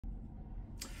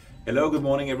Hello, good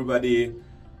morning everybody.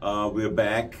 We're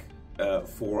back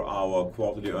for our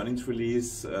quarterly earnings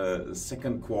release.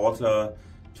 Second quarter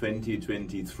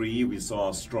 2023, we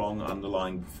saw a strong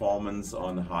underlying performance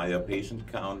on higher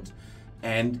patient count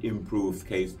and improved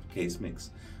case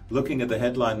mix. Looking at the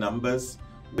headline numbers,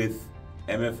 with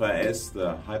MFRS,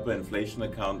 the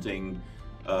hyperinflation accounting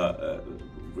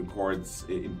records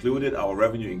included, our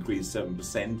revenue increased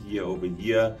 7% year over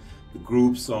year. The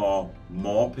group saw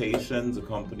more patients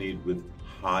accompanied with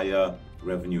higher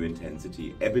revenue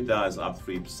intensity. EBITDA is up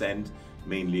 3%,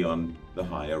 mainly on the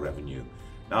higher revenue.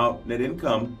 Now, net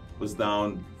income was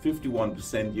down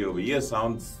 51% year over year.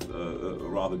 Sounds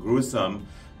rather gruesome.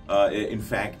 In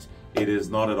fact, it is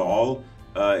not at all.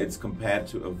 It's compared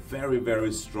to a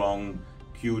very strong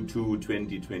Q2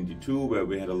 2022, where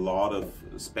we had a lot of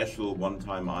special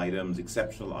one-time items,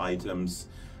 exceptional items,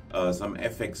 some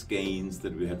FX gains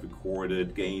that we had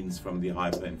recorded, gains from the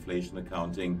hyperinflation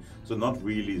accounting, so not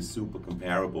really super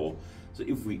comparable. So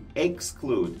if we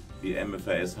exclude the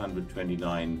MFRS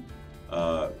 129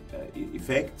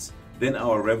 effects, then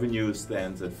our revenue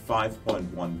stands at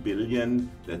 5.1 billion.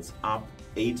 That's up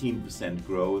 18%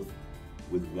 growth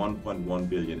with 1.1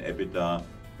 billion EBITDA.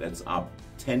 That's up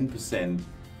 10%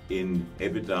 in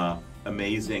EBITDA.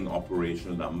 Amazing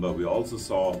operational number. We also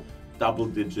saw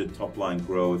double-digit top-line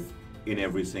growth in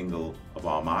every single of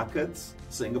our markets.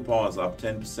 Singapore is up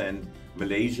 10%,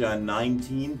 Malaysia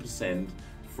 19%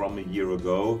 from a year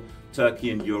ago,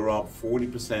 Turkey and Europe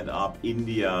 40% up,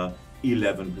 India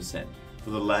 11%.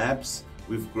 For the labs,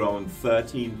 we've grown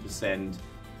 13%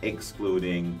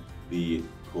 excluding the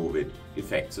COVID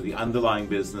effect. So the underlying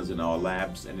business in our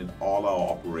labs and in all our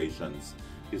operations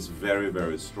is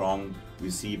very strong.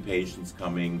 We see patients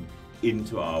coming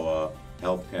into our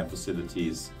healthcare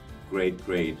facilities. Great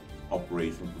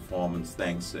operational performance.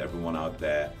 Thanks to everyone out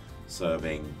there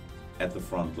serving at the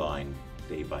front line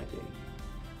day by day.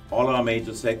 All our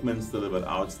major segments delivered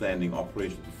outstanding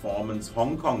operational performance.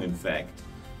 Hong Kong, in fact,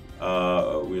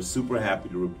 we're super happy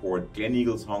to report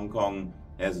Gleneagles Hong Kong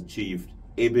has achieved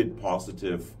EBIT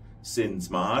positive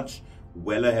since March,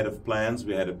 well ahead of plans.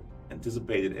 We had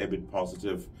anticipated EBIT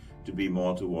positive to be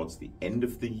more towards the end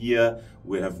of the year.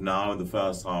 We have now in the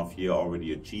first half year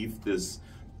already achieved this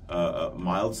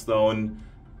milestone.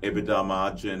 EBITDA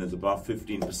margin is above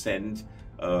 15%.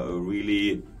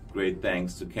 Really great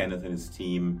thanks to Kenneth and his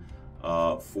team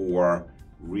for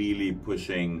really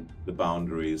pushing the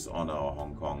boundaries on our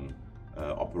Hong Kong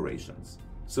operations.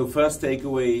 So first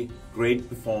takeaway, great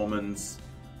performance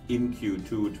in Q2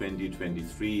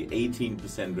 2023,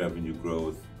 18% revenue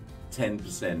growth,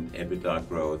 10% EBITDA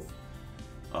growth.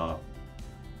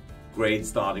 Great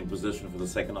starting position for the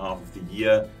second half of the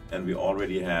year, and we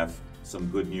already have some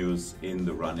good news in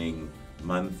the running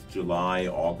month. July,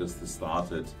 August has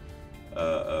started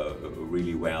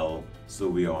really well, so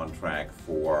we are on track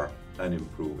for an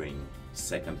improving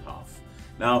second half.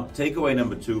 Now, takeaway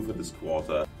number 2 for this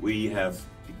quarter, we have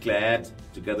declared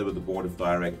together with the board of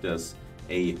directors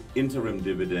a interim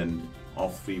dividend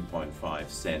of 3.5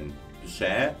 cents per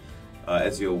share.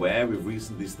 As you're aware, we've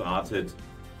recently started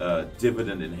a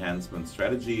dividend enhancement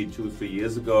strategy 2-3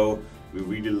 years ago. We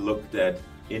really looked at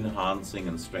enhancing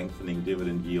and strengthening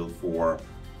dividend yield for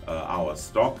our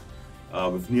stock.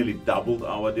 We've nearly doubled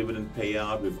our dividend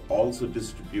payout. We've also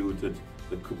distributed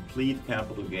the complete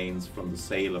capital gains from the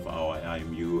sale of our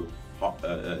IMU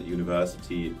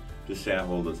University to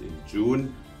shareholders in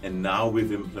June, and now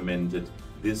we've implemented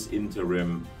this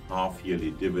interim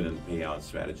half-yearly dividend payout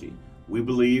strategy. We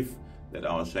believe that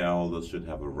our shareholders should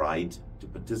have a right to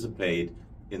participate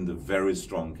in the very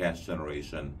strong cash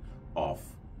generation of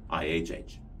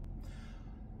IHH.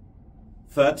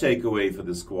 Third takeaway for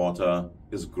this quarter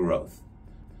is growth.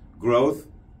 Growth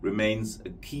remains a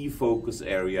key focus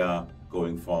area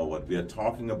going forward. We are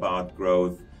talking about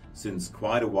growth since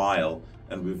quite a while,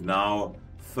 and we've now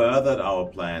furthered our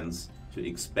plans to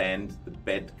expand the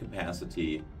bed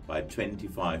capacity by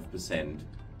 25%,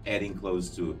 adding close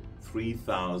to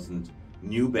 3,000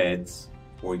 new beds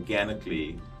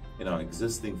organically in our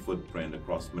existing footprint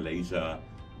across Malaysia,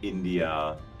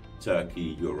 India,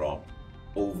 Turkey, Europe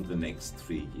over the next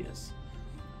 3 years.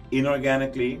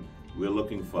 Inorganically, we're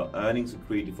looking for earnings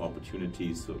accretive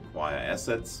opportunities to acquire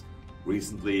assets.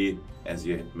 Recently, as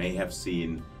you may have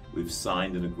seen, we've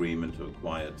signed an agreement to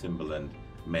acquire Timberland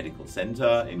Medical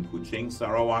Center in Kuching,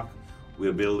 Sarawak.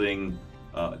 We're building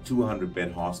a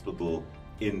 200-bed hospital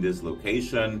in this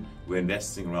location. We're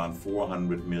investing around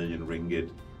 400 million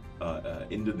ringgit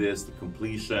into this. The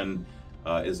completion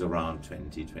is around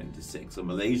 2026. So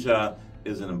Malaysia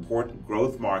is an important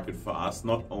growth market for us,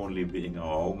 not only being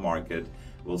our home market,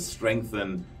 will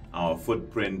strengthen our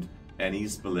footprint, and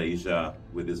East Malaysia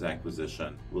with this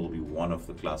acquisition will be one of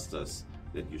the clusters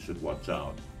that you should watch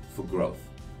out for growth.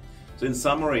 So in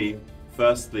summary,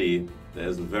 firstly,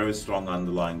 there's a very strong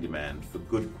underlying demand for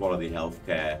good quality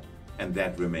healthcare, and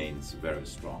that remains very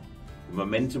strong. The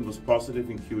momentum was positive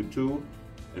in Q2,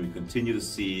 and we continue to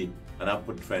see an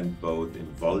upward trend both in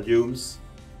volumes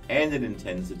and in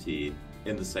intensity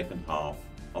in the second half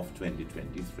of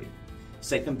 2023.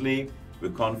 Secondly, we're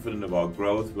confident of our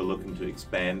growth. We're looking to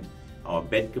expand our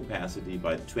bed capacity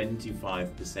by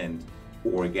 25%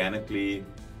 organically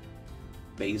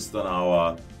based on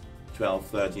our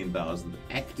 13,000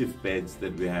 active beds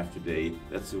that we have today.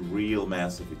 That's a real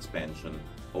massive expansion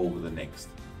over the next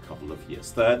couple of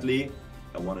years. Thirdly,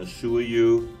 I want to assure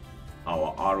you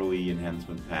our ROE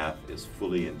enhancement path is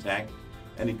fully intact,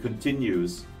 and it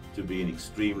continues to be an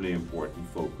extremely important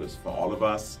focus for all of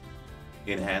us.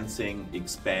 Enhancing,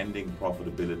 expanding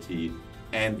profitability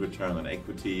and return on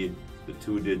equity, the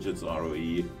 2 digits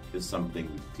ROE is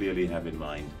something we clearly have in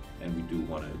mind, and we do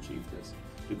want to achieve this.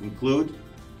 To conclude,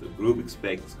 the group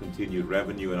expects continued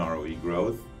revenue and ROE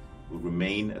growth, will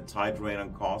remain a tight rein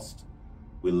on cost,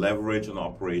 will leverage on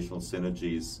operational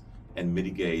synergies, and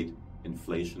mitigate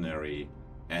inflationary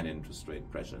and interest rate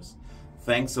pressures.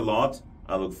 Thanks a lot.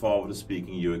 I look forward to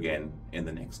speaking to you again in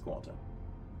the next quarter.